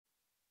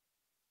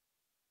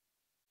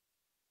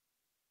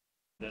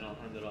Then I'll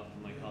hand it off to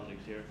my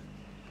colleagues here.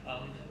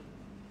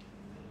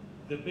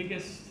 The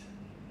biggest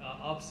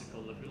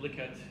obstacle, if we look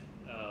at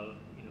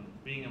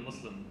being a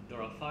Muslim,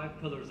 there are 5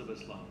 pillars of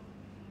Islam.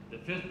 The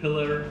 5th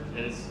pillar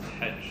is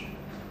hajj,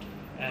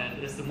 and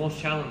it's the most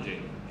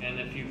challenging. And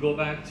if you go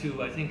back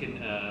to, I think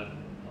in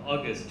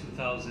August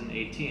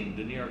 2018,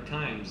 the New York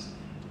Times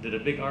did a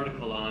big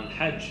article on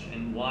hajj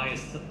and why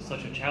it's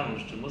such a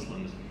challenge to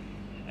Muslims.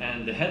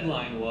 And the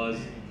headline was,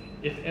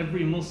 if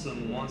every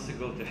Muslim wants to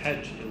go to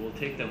hajj, it will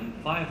take them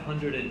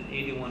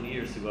 581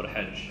 years to go to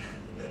hajj.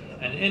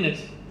 And in it,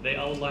 they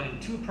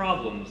outlined 2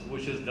 problems,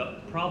 which is the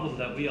problem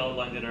that we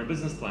outlined in our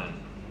business plan.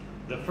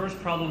 The first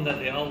problem that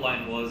they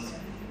outlined was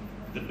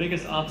the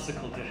biggest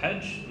obstacle to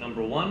hajj,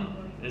 number 1,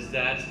 is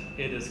that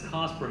it is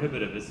cost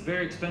prohibitive. It's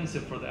very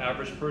expensive for the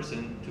average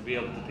person to be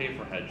able to pay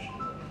for hajj.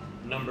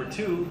 Number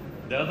 2,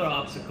 the other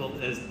obstacle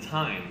is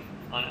time.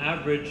 On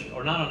average,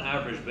 or not on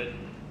average, but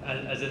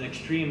as an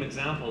extreme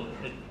example,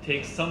 it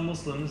takes some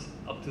Muslims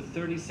up to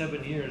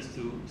 37 years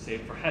to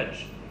save for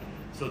hajj.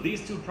 So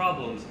these 2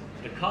 problems,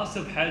 the cost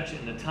of hajj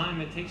and the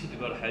time it takes you to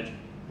go to hajj,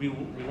 we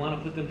want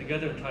to put them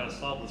together and try to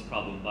solve this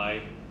problem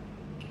by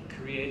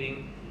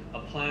creating a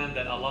plan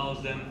that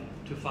allows them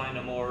to find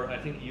a more, I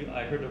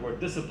heard the word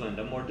disciplined,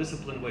 a more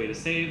disciplined way to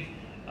save,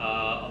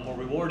 a more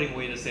rewarding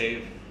way to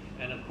save,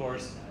 and of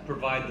course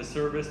provide the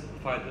service,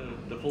 provide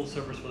the full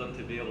service for them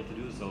to be able to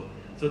do so.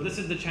 So this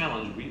is the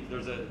challenge.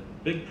 There's a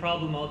big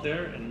problem out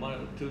there, and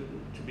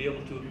to be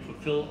able to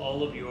fulfill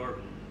all of your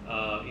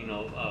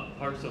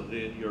parts of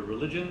your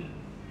religion,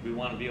 we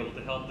want to be able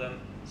to help them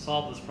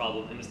solve this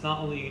problem. And it's not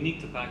only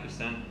unique to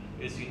Pakistan,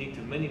 it's unique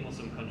to many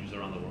Muslim countries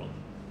around the world.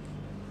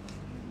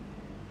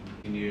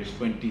 years,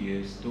 20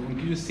 years, तो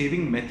उनकी जो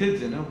saving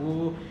methods है ना,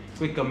 वो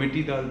कोई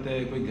committee डालता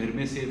है, कोई घर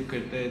में सेव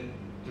करता है.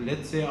 तो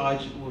let's say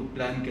आज वो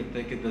प्लान करता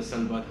है कि 10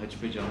 साल बाद हज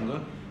पे जाऊंगा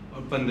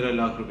और 15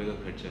 लाख रुपए का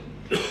खर्चा.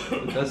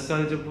 तो 10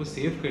 साल जब वो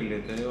सेव कर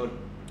लेता है और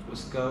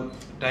उसका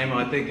टाइम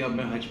आता है कि अब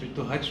मैं हज पे,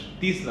 तो हज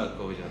 30 लाख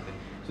का हो जाता है.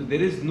 So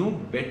there is no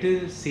better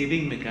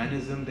saving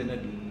mechanism than a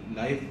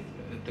life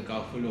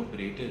takaful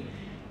operator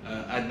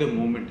at the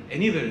moment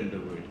anywhere in the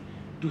world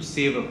to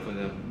save up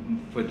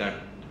for that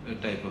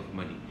type of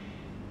money.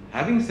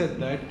 Having said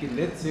that, कि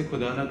let's say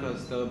खुदा ना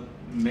खास्ता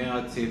मैं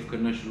आज save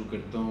करना शुरू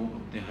करता हूँ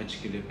अपने हज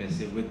के लिए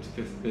पैसे with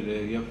 5th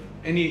pillar या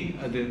any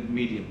other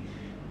medium,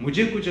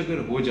 मुझे कुछ अगर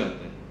हो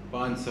जाता है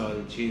 5 साल,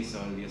 6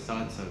 साल या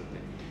 7 साल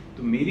में,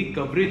 तो मेरी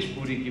कवरेज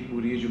पूरी की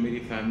पूरी है जो मेरी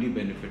फैमिली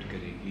बेनिफिट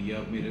करेगी, या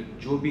मेरे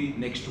जो भी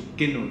नेक्स्ट टू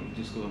किन हो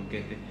जिसको हम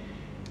कहते हैं,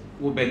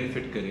 वो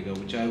बेनिफिट करेगा.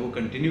 वो चाहे वो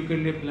कंटिन्यू कर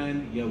ले प्लान,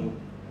 या वो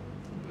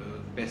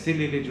पैसे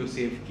ले ले जो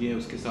सेव किए हैं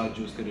उसके साथ,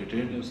 जो उसका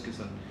रिटर्न है उसके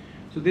साथ.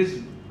 सो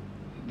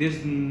there's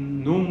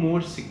no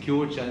more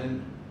secure channel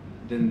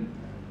than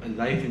a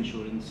life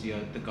insurance या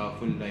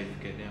takaful life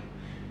कहते हैं आप,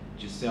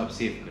 जिससे आप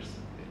सेव कर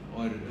सकते हैं.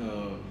 और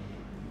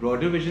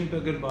broader vision पे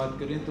अगर बात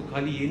करें तो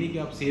खाली ये नहीं कि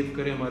आप सेव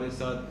करें हमारे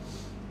साथ,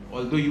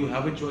 although you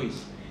have a choice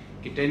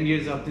कि 10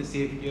 years आपने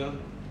सेव किया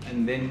and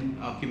then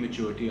आपकी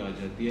maturity आ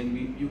जाती है and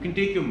you can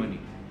take your money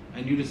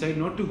and you decide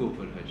not to go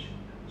for hajj,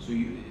 so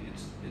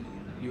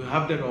you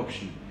have that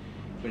option.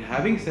 But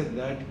having said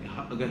that,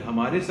 अगर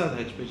हमारे साथ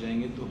हज पे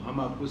जाएंगे तो हम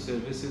आपको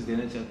सर्विसेज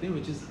देना चाहते हैं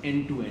which is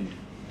end to end.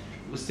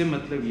 उससे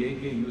मतलब ये है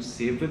कि you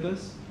save with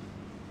us,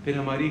 फिर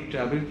हमारी एक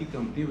ट्रैवल की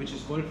company which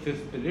is called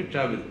 5th pillar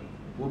travel,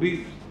 वो भी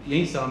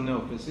यहीं सामने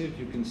ऑफिस है,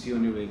 if you can see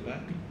on your way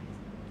back.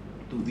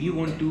 तो we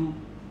want to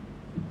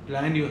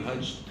plan your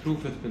hajj through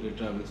 5th pillar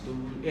travels. तो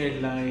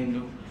एयरलाइन,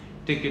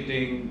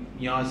 ticketing,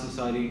 यहाँ से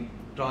सारी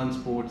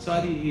ट्रांसपोर्ट,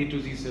 सारी A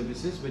to Z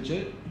services which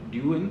are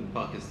due in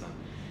Pakistan.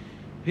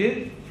 फिर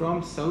from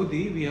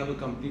Saudi we have a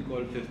company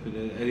called 5th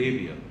pillar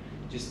Arabia,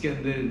 जिसके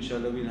अंदर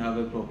इंशाल्लाह we'll have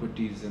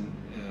properties and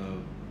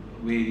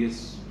various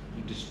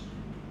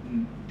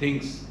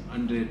things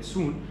under it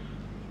soon,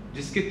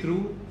 जिसके through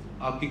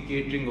आपकी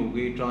केटरिंग हो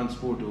गई,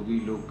 transport हो गई,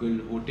 लोकल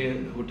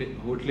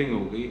होटलिंग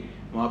हो गई,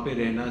 वहाँ पे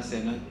रहना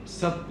सहना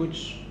सब कुछ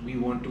we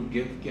want to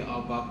give कि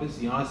आप वापस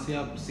यहाँ से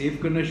आप सेव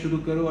करना शुरू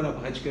करो और आप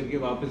हज करके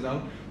वापस आओ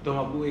तो हम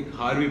आपको एक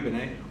हार भी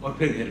बनाएं और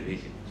फिर घर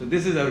भेजें. So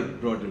this is our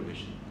broader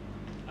vision.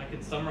 I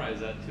can summarize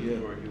that too, Yeah.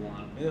 if you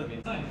want. Yeah.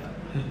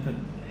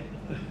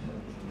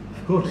 Of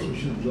course, we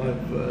should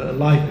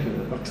like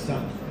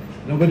Pakistan.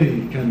 Nobody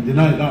can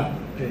deny that.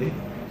 Okay,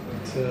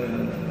 it's,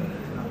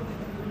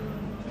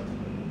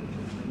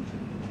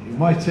 you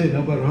might say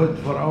neighborhood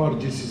for our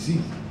GCC.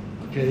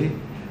 Okay,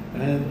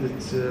 and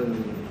it's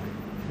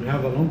we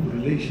have a long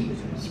relation,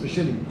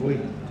 especially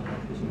Kuwait.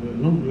 A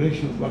long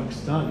relation with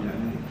Pakistan.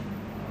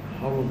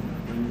 How long?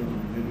 I don't know,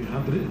 maybe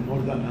 100,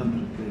 more than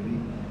 100, maybe.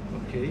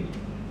 Okay.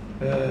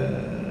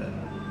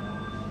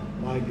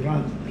 My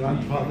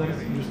grandfather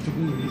used to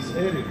be in this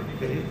area.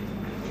 Okay,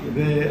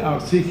 they are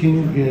seeking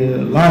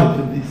life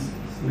in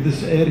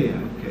this area.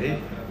 Okay,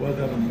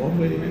 whether in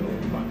Bombay or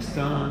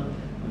Pakistan,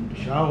 in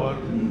Peshawar,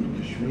 in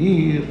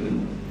Kashmir,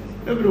 and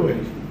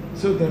everywhere.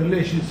 So the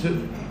relationship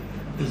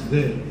is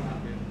there.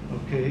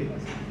 Okay,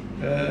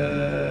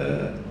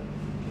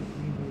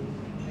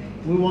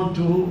 we want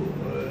to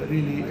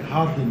really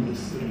harden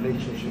this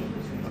relationship.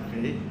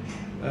 Okay.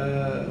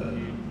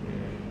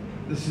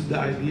 this is the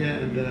idea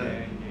and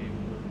the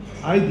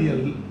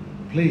ideal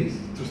place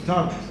to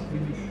start.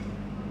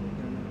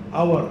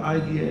 Our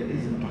idea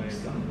is in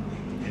Pakistan.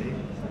 Okay?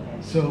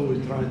 So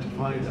we try to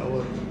find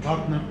our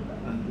partner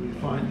and we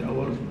find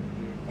our,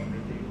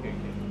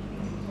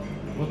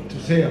 what to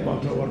say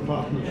about our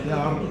partners. They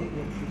are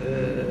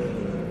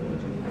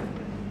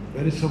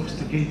very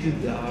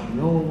sophisticated, they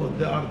know what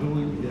they are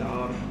doing, they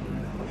are,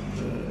 at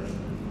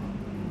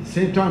the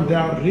same time, they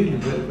are really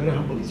very, very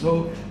humble.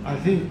 So I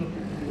think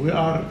we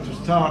are to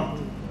start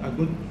a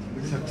good,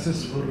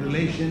 successful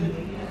relation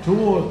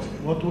towards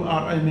what we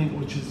are aiming,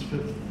 which is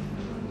fifth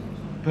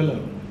pillar,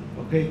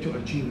 okay, to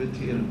achieve it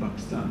here in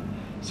Pakistan.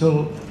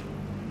 So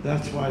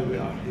that's why we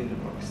are here in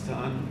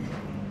Pakistan.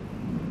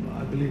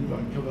 I believe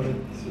I covered it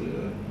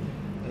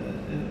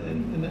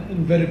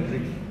in very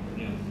brief.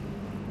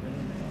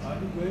 Are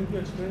you going to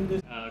explain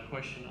this?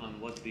 Question on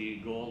what the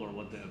goal or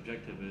what the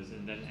objective is,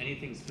 and then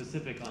anything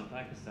specific on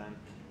Pakistan,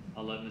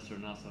 I'll let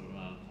Mr. Nasser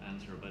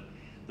answer. But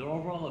the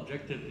overall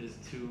objective is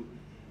to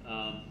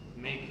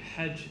make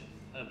Hajj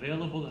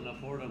available and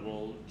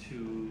affordable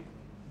to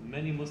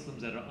many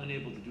Muslims that are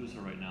unable to do so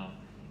right now.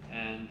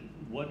 And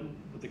what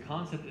the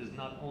concept is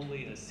not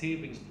only a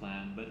savings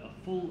plan, but a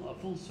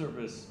full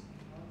service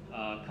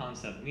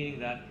concept, meaning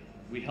that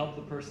we help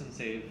the person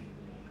save,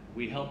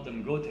 we help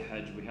them go to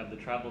Hajj, we have the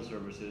travel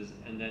services,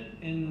 and then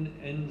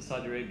in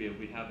Saudi Arabia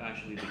we have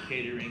actually the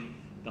catering,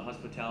 the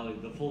hospitality,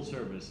 the full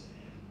service.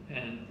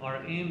 And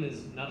our aim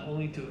is not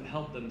only to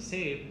help them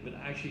save, but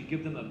actually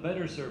give them a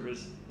better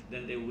service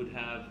than they would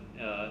have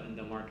in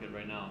the market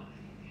right now.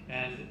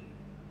 And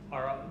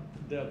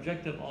the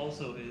objective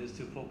also is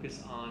to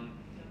focus on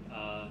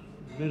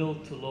middle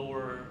to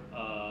lower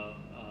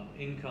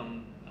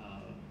income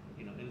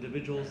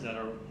individuals that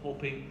are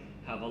hoping,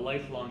 have a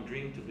lifelong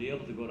dream to be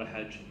able to go to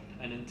Hajj,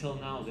 and until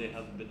now they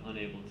have been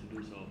unable to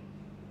do so.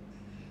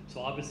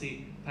 So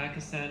obviously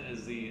Pakistan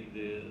is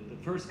the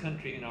first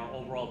country in our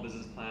overall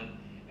business plan.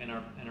 In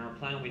our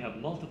plan we have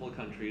multiple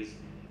countries.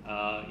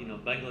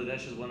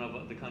 Bangladesh is one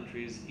of the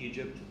countries,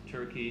 Egypt,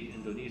 Turkey,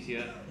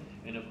 Indonesia,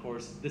 and of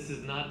course this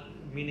is not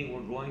meaning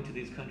we're going to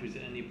these countries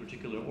in any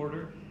particular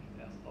order,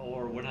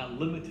 or we're not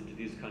limited to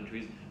these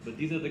countries, but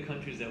these are the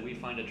countries that we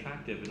find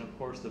attractive. And of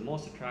course the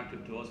most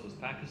attractive to us was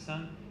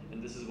Pakistan,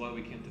 and this is why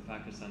we came to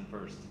Pakistan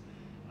first.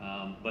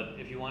 But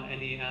if you want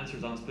any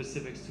answers on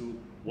specifics to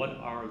what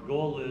our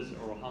goal is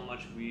or how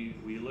much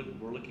we're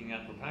looking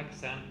at for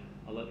Pakistan,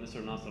 I'll let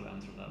Mr. Nasser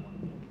answer that one.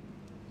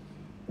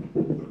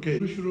 Okay.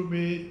 शुरू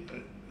में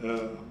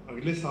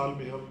अगले साल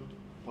में हम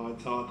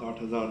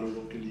 5-7-8 हज़ार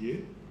लोगों के लिए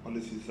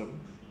पॉलिसीज हम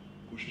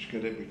कोशिश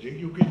करें भेजें,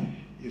 क्योंकि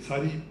ये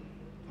सारी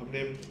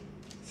हमने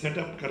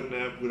सेटअप करना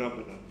है, पूरा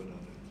बनाना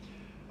है।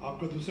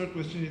 आपका दूसरा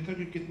क्वेश्चन ये था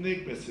कि कितने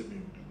पैसे में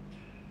होगा।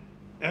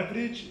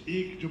 एवरेज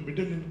एक जो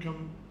मिडिल इनकम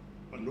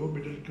और लो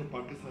मिडिल इनकम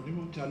पाकिस्तानी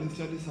वो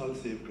 40-40 साल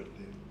सेव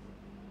करते हैं,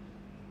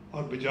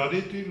 और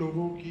मेजॉरिटी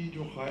लोगों की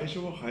जो ख्वाहिश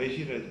है वो ख्वाहिश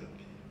ही रह जाती है।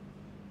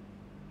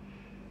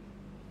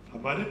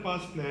 हमारे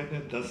पास प्लान है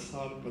 10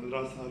 साल,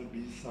 15 साल,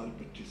 20 साल,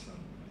 25 साल।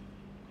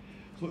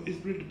 तो इस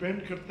पर डिपेंड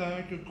करता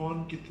है कि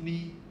कौन कितनी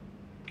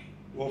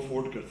वो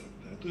अफोर्ड कर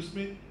सकता है। तो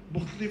इसमें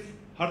मुख्तलिफ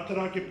हर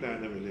तरह के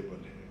प्लान अवेलेबल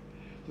हैं।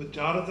 तो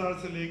 4,000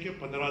 से लेके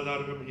 15,000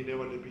 रुपये महीने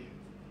वाले भी हैं,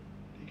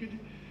 ठीक है जी।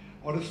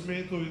 और इसमें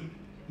तो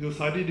जो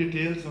सारी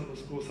डिटेल्स हम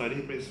उसको सारी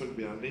मैं इस वक्त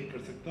बयान नहीं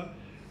कर सकता,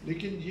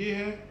 लेकिन ये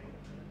है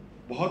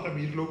बहुत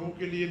अमीर लोगों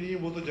के लिए नहीं है,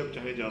 वो तो जब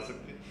चाहे जा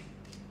सकते हैं।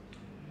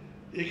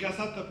 एक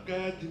ऐसा तबका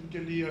है जिनके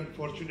लिए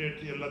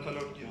अनफॉर्चुनेटली अल्लाह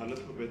ताला उनकी हालत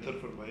को बेहतर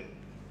फरमाए,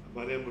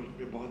 हमारे मुल्क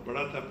में बहुत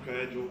बड़ा तबका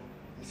है जो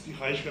इसकी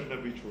ख्वाहिश करना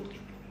भी छोड़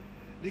चुका है।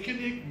 लेकिन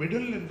एक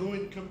मिडिल एंड लो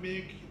इनकम में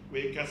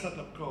एक ऐसा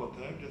तबका होता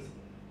है, जैसे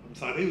हम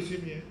सारे उसी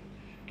में हैं,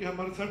 कि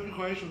हमारे सब की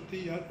ख्वाहिश होती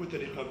है यार कोई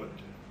तरीक़ा बन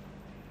जाए।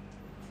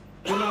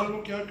 फिलहाल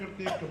वो क्या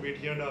करते हैं,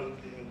 कमेटियाँ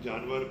डालते हैं,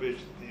 जानवर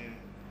बेचते हैं,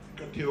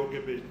 इकट्ठे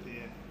होकर बेचते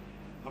हैं।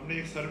 हमने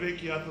एक सर्वे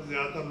किया तो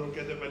ज़्यादातर लोग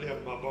कहते हैं पहले हम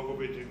माँ बाप को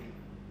बेचेंगे,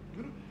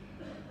 है ना।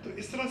 तो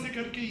इस तरह से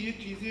करके ये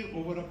चीज़ें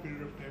over a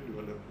period of time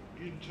develop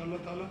होंगी इंशाल्लाह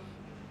ताला।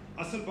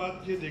 असल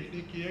बात ये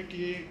देखने की है कि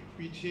ये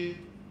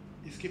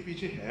इसके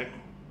पीछे है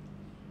कौन,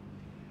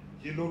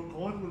 ये लोग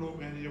कौन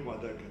लोग हैं जो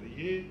वादा करें।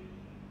 ये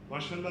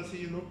माशाल्लाह से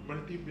ये लोग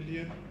मल्टी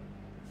बिलियन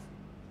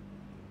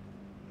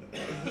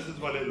बिजनेस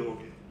वाले लोग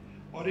हैं,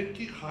 और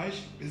इनकी ख्वाहिश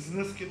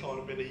बिजनेस के तौर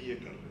पे नहीं ये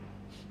कर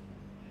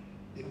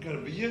रहे। इनका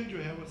विजन जो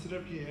है वो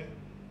सिर्फ ये है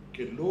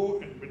कि लो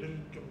एंड मिडिल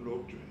इनकम लोग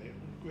जो है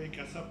उनको एक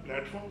ऐसा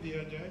प्लेटफॉर्म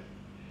दिया जाए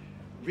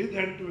with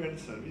and to and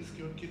service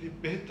कि उनके लिए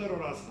बेहतर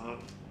और आसान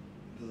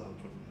इंतजाम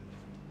फरमाया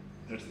जाए।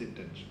 That's the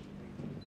intention.